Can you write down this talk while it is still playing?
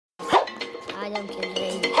आज हम खेल रहे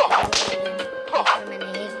हैं जिसमें मैंने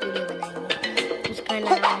एक वीडियो बनाई है, उसका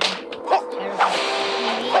नाम है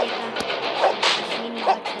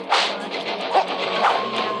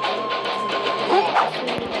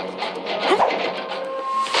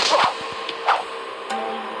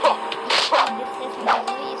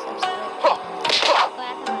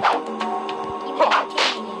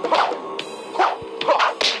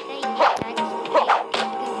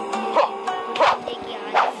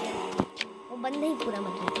नहीं पूरा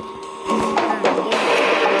मतलब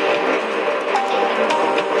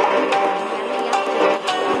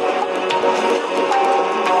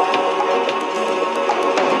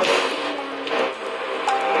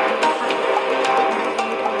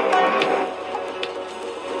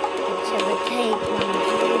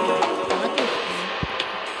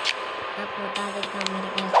आपको बता देता हूँ मेरे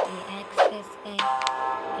पास ये एक्सेस है,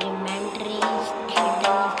 इन्वेंटरी क्या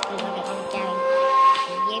है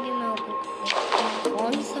ये भी मैं ओपन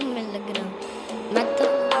कौन सा मैं लग रहा हूँ, मैं तो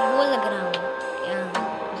वो लग रहा हूँ क्या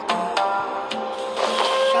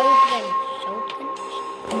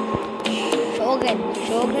शॉटगन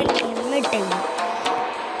हेलमेट है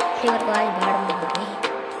फिर तो आज भाड़ में हो गई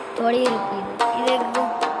थोड़ी रुकी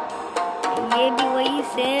ये भी वही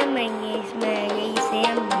सेम है, ये इसमें यही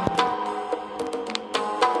सेम है।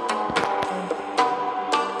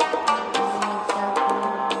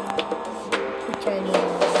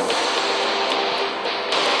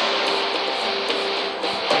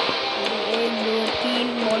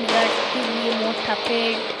 मोटा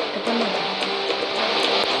पेट खत्म हो गया।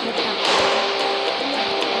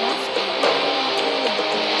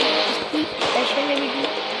 इसकी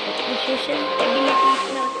स्पेशल एबिलिटी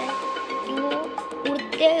इतना होता है कि वो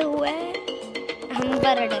उड़ते हुए हम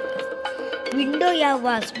पर अटैक कर सकते, विंडो या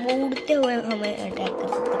वास वो उड़ते हुए हमें अटैक कर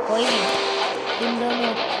सकते, कोई भी विंडो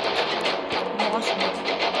में बॉस में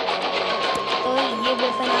तो ये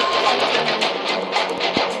वेपन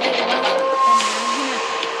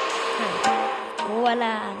वाला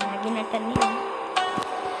नागिना करनी है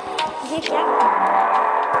ये क्या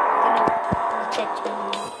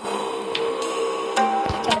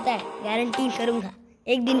चाहता है, गारंटी करूंगा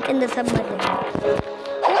एक दिन के अंदर सब मर जाएंगे।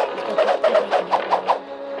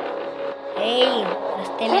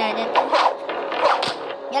 रास्ते में आ जाते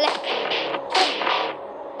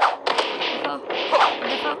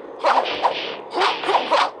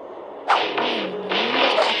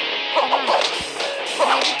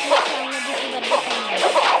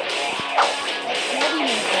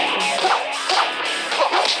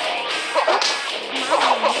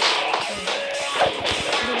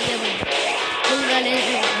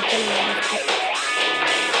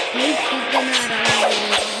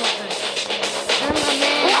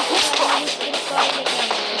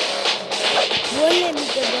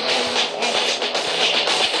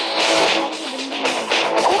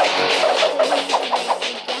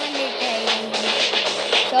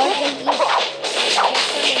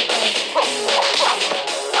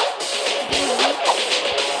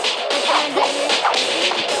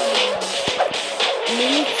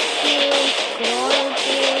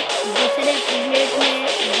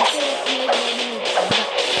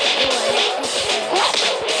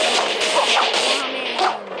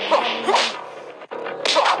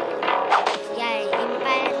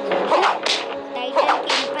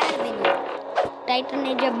टाइटन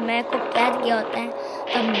ने जब मैं को कैद किया होता है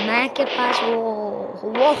तब मैं के पास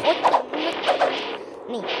वो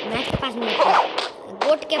नहीं मैं के पास नहीं होती,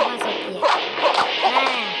 गोट के पास होती है।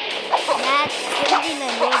 मैं समझी ना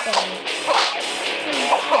गोट है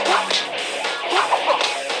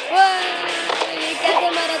ये कैसे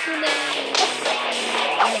मारा तूने,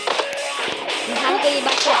 इंसान को ये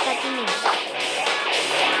बात करता कि नहीं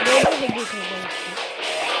दो हिट हो गया।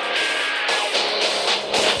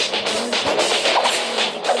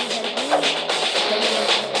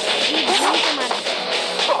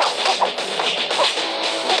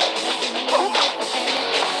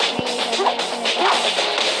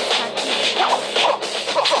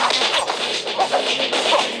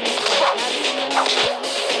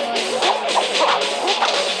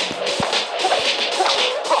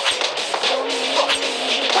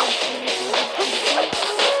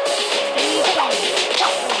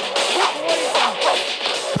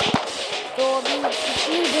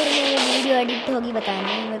 एडिट होगी बताना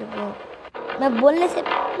है मेरे को, मैं बोलने से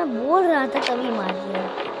मैं बोल रहा था तभी मार दिया,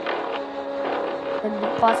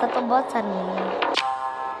 पैसा तो बहुत सारा मिल गया।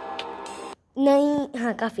 नहीं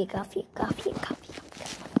हाँ काफ़ी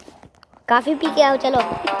पी के आओ चलो,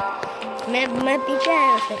 मैं पी के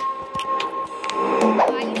आया सर,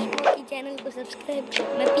 आयुष की चैनल को सब्सक्राइब,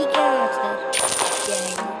 मैं पी के आया सर।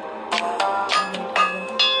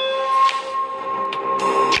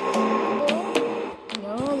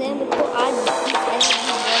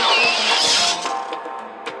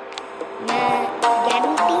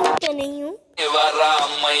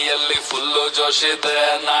 ಜೋಶಿದೆ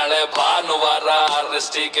ನಾಳೆ ಭಾನುವಾರ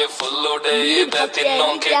ಅರೆಸ್ಟಿಗೆ ಫುಲ್ ಡೇ ಇದೆ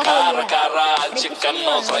ತಿನ್ನೋಕೆ ಖಾರ ಖಾರ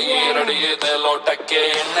ಚಿಕನ್ನು ಫ್ರೈ ರೆಡಿ ಇದೆ ಲೋಟಕ್ಕೆ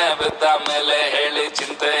ಎಣ್ಣೆ ಬಿದ್ದ ಮೇಲೆ ಹೇಳಿ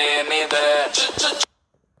ಚಿಂತೆ ಏನಿದೆ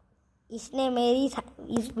इसने मेरी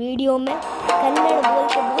इस वीडियो में कन्नड़ बोल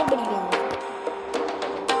के बहुत बड़ी बेइज्जती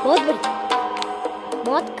बहुत बड़ी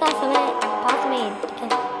मौत का समय पास में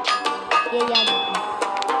ये याद रखना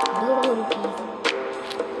 2 रुपये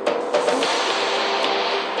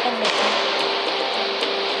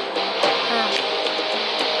हाँ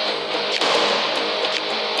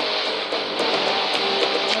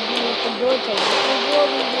अभी मेरे को 2 चाहिए तो वो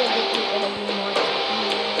वीडियो देखनी पड़ेगी मौत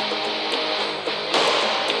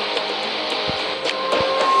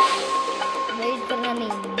वेट करना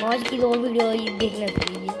नहीं मौज की 2 वीडियो देखना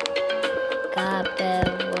चाहिए कहाँ पे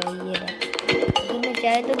वो ये अगर मैं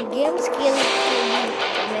चाहे तो गेम्स खेल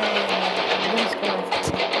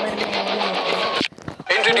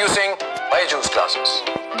Introducing Byju's classes.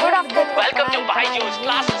 Good afternoon. Welcome to Byju's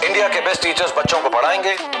classes. India के बेस्ट टीचर्स बच्चों को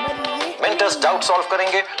पढ़ाएंगे, मेंटर्स डाउट सॉल्व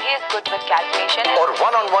करेंगे He is good with calculation. और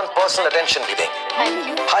one-on-one पर्सनल अटेंशन भी देंगे।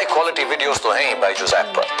 हाई क्वालिटी वीडियोस तो हैं ही Byju's ऐप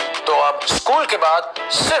पर। तो अब स्कूल के बाद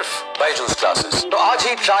सिर्फ Byju's क्लासेस। तो आज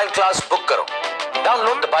ही ट्रायल क्लास बुक करो।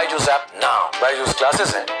 Download the Byju's app now. Byju's classes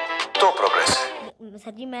हैं तो प्रोग्रेस है।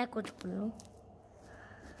 सर जी मैं कुछ बोलूँ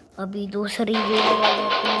अभी दूसरी वीडियो वाले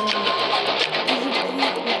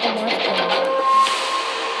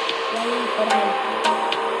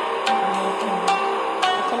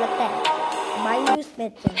अच्छा लगता है बायूस में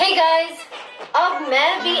Hey guys, अब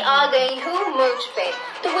मैं भी आ गई हूँ मोज पे।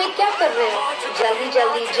 तो वेट क्या कर रहे हो? जल्दी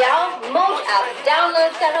जल्दी जाओ मोज ऐप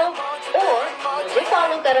डाउनलोड करो और मुझे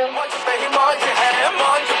फॉलो करो।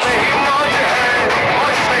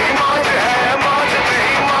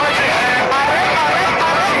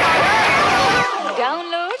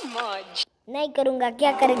 Download Moj. नहीं करूँगा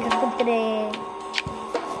क्या करेगा कुतरे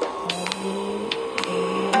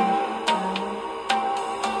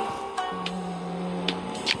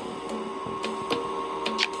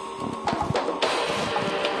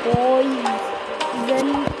पॉइजन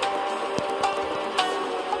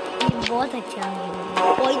ये बहुत अच्छा है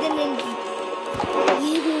पॉइजन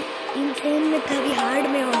ये भी इंसान में कभी हार्ड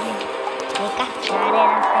में हो गया देखा सारे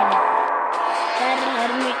रास्ते में हर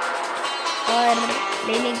हर्मिट और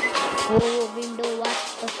लेने वो विंडो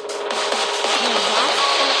वास्ट मेरे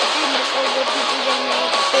को वो पीछे में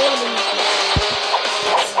एक पेड़ भी निकला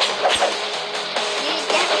ये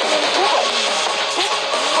क्या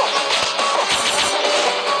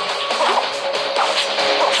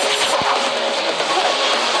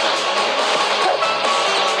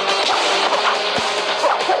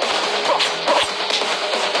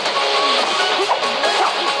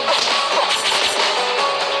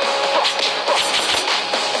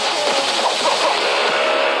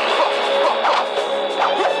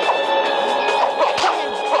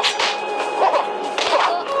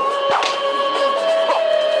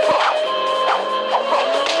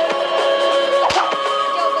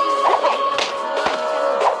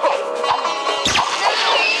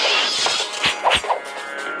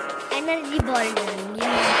एनर्जी बॉल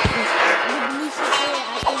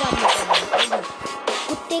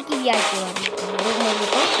कुत्ते की भी आशीर्वाद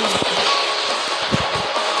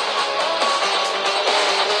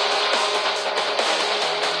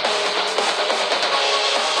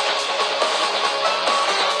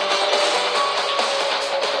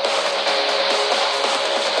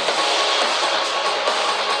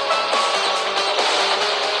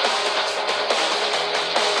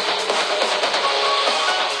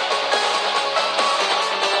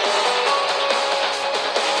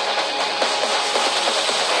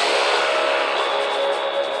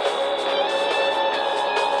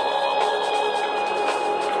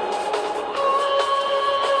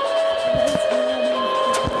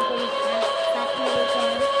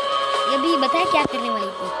बताए क्या करने वाली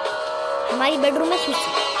थी हमारी बेडरूम में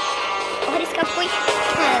शीशी और इसका कोई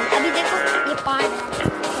हाँ, अभी देखो ये पार्ट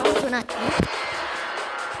साउंड सुनाती है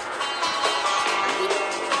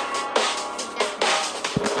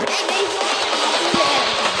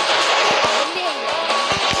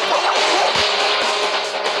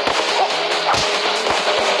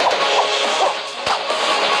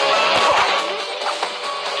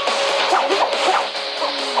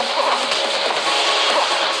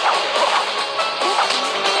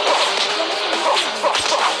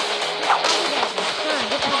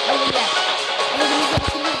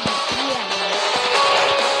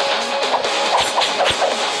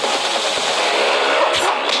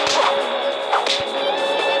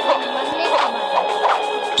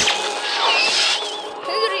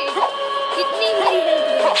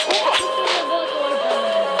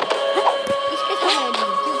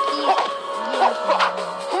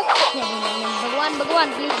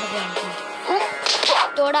भगवान प्लीज भगवान प्लीज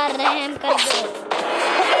थोड़ा रहम कर दो।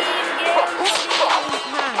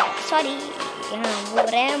 हाँ सॉरी, हाँ वो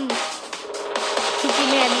रैम किसी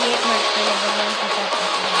में अभी 1 मिनट पहले भगवान के साथ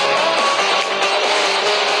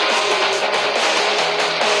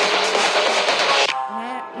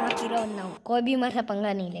मैं माफी रहा हूँ, कोई भी मेरे से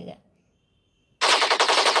पंगा नहीं लेगा।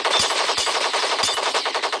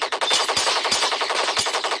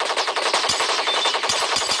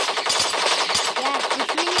 यार कुछ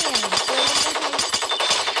भी नहीं है,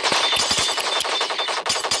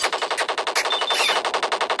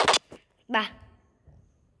 बा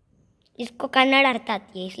इसको कन्नड़ अर्थ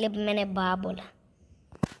आती है इसलिए मैंने बा बोला।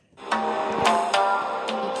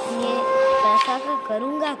 ये पैसा का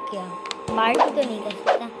करूँगा क्या, पार्टी तो नहीं कर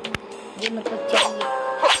सकता, ये मेरे को चाहिए।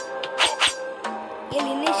 ये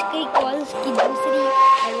लिनिश की कॉल्स की दूसरी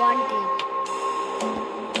एडवांटेज।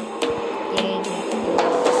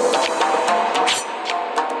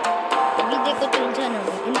 अभी देखो तो इंसान हो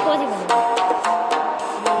गया, इम्पॉसिबल है।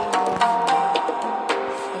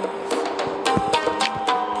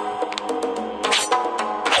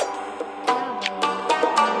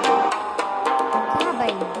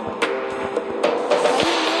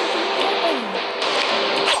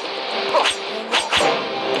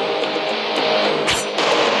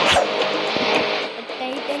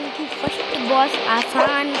 बॉस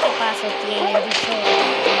आसान के पास होती है ये जिसको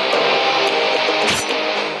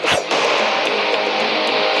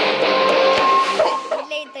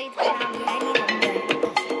तो इसका नाम याद नहीं रहता है।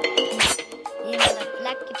 ये मेरा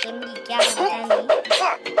फ्लैग की पंगी क्या पता नहीं,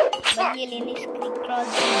 बस ये लेने स्क्रीन क्रॉस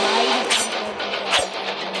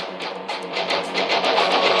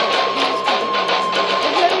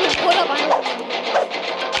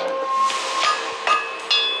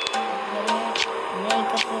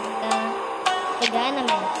गाना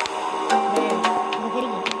मैं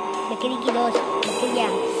बकरी की दोस्त बकरिया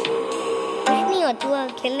कुछ नहीं होती वो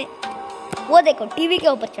खेलने। वो देखो टीवी के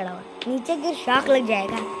ऊपर चढ़ा हुआ, नीचे गिर शॉक लग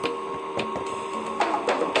जाएगा।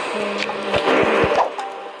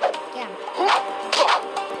 क्या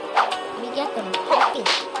मैं क्या करूँ,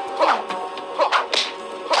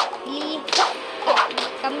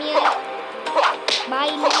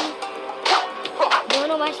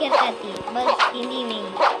 दोनों भाषा आती है, बस हिंदी में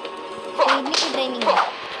हिंदी की ट्रेनिंग है,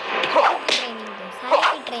 सारे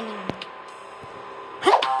की ट्रेनिंग है।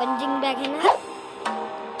 पंचिंग बैग है ना,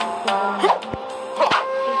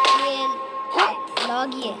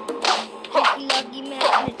 लॉगी है, लॉगी में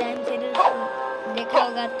अपने टाइम से देखा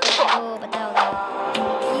होगा तो पता होगा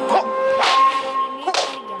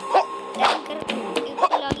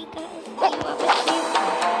लॉगी का वापस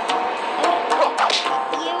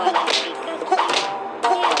ये वाला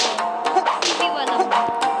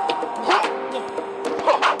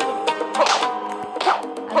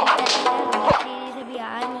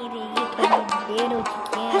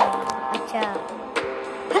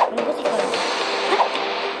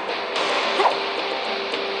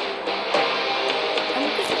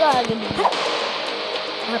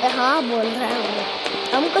यहाँ पे हाँ बोल रहा है,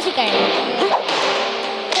 हमको सिखाएंगे।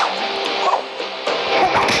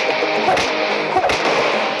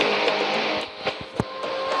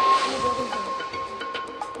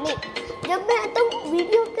 नहीं जब मैं आता हूँ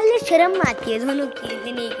वीडियो के लिए शर्म आती है, दोनों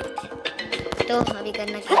चीजें नहीं करते, तो अभी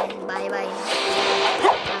करना क्या है, बाय बाय।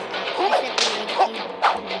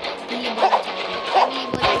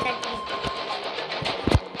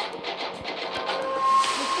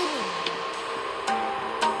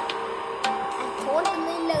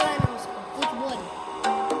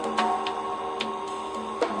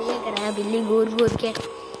 बिल्ली घूर घूर के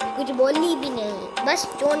कुछ बोली भी नहीं, बस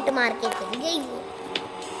चोंट मार के चली गई,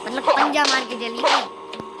 मतलब पंजा मार के चली गई।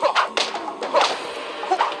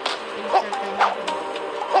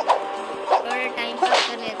 थोड़ा टाइम पास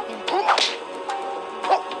कर लेते हैं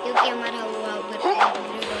क्योंकि हमारा हुआ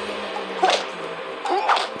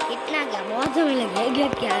कितना क्या बहुत समय लगेगा,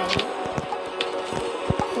 क्या है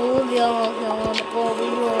हो गया को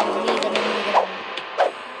वीडियो नहीं करना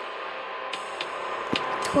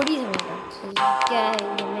थोड़ी क्या है,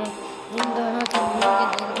 मैं इन दोनों से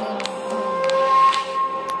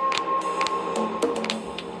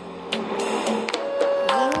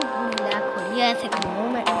ऐसे करूँ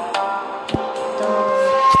मैं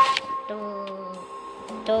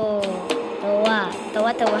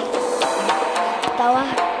तवा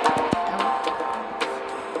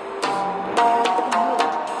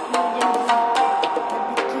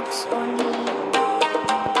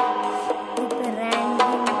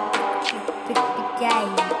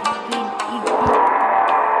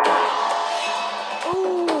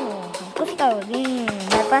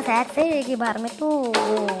मेरे पास ऐसे है कि बार में तो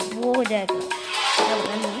वो हो जाएगा।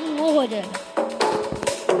 वो हो जाएगा।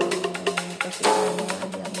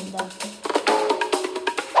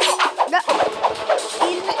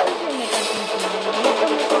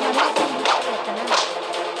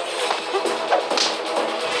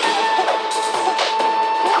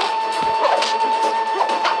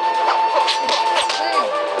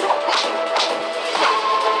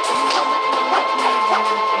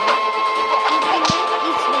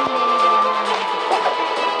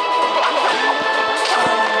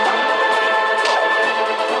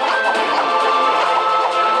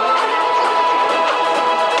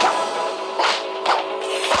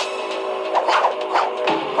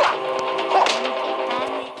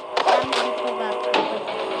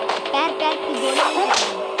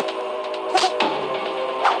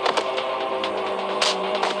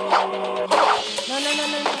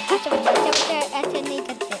 ऐसे नहीं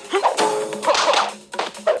करते।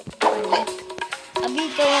 अभी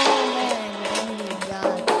तो मैं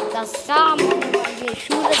शाम ये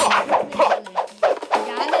सूरज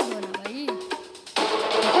जाने दो ना भाई।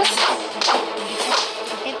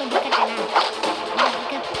 बेटे को दिक्कत है ना,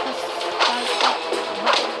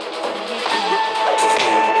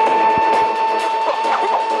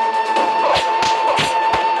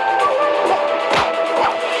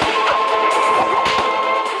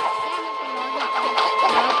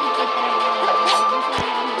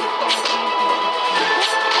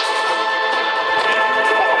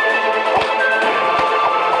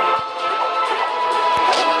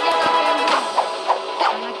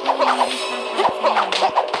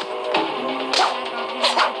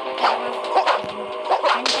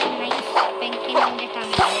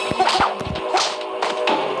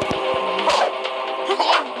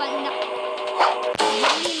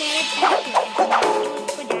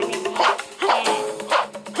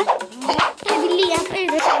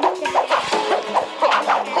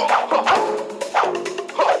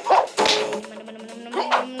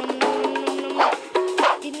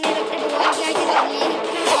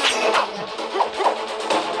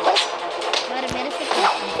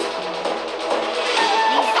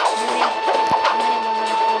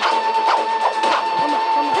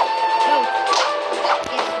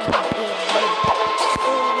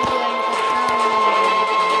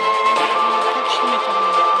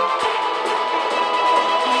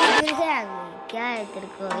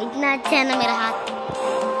 इतना अच्छा है ना मेरा हाथ।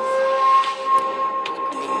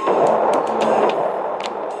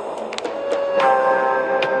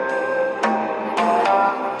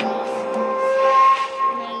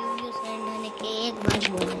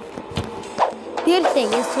 फिर से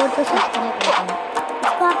ये 100 पे सब्सक्राइब करता हूँ।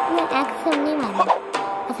 इसको आपने एक्शन नहीं मारना,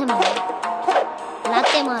 ऐसा मारो,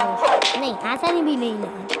 लाते मारो, नहीं आसानी भी नहीं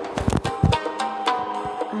लगा।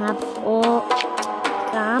 आपको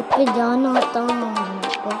कहाँ पे जाना होता है,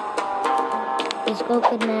 इसको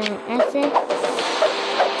करना है ऐसे,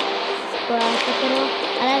 इसको ऐसे करो।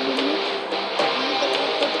 अरे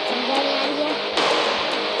समझा नहीं आ रही है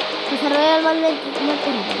तो सर्वाइवल वाले मत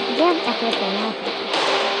करो, ठीक है? ऐसे करना है।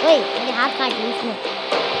 ओए मेरे हाथ काट ली इसने।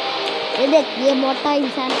 ये देख, ये मोटा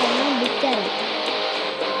इंसान करना पिक्चर है,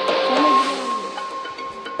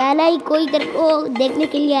 पहले ही कोई तेरे को देखने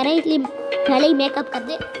के लिए आ रहा है, इसलिए पहले ही मेकअप कर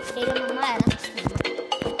दे। तेरे मम्मा आ रहा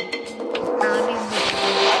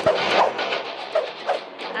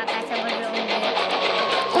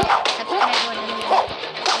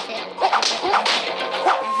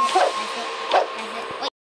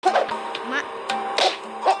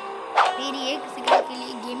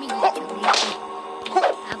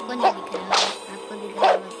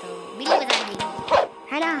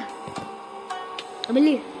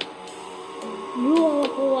बिल्ली ब्लू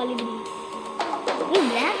वाली बिल्ली, ये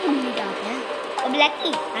ब्लैक बिल्ली का है। और ब्लैक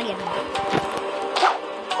की आ गया,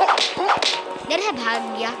 इधर है, भाग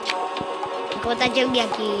गया। पता चल गया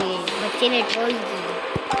कि बच्चे ने ट्रोल किया।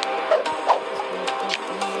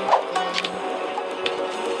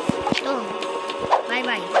 तो bye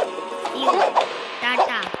bye, C you,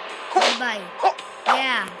 Tata, good bye,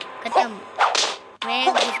 गया, खत्म। मैं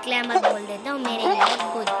डिस्क्लेमर बोल देता हूँ मेरे लिए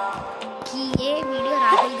खुद कि ये वीडियो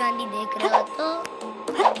राहुल गांधी देख रहे हो तो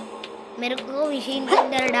मेरे को मशीन के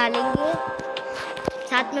अंदर डालेंगे,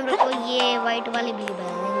 साथ में मेरे को ये वाइट वाली भी बना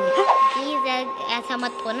देंगे। प्लीज़ ऐसा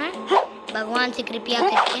मत होना, भगवान से कृपया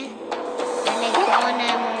करके। पहले कौन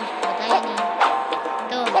है मुझे पता ही नहीं।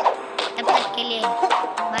 तो तब तक के लिए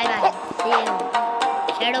bye bye, C you.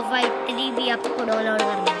 Shadow fight 3 भी आपको डाउनलोड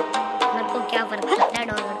करना है, मेरे को क्या फ़र्क पड़ता है,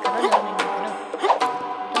 डाउनलोड करो।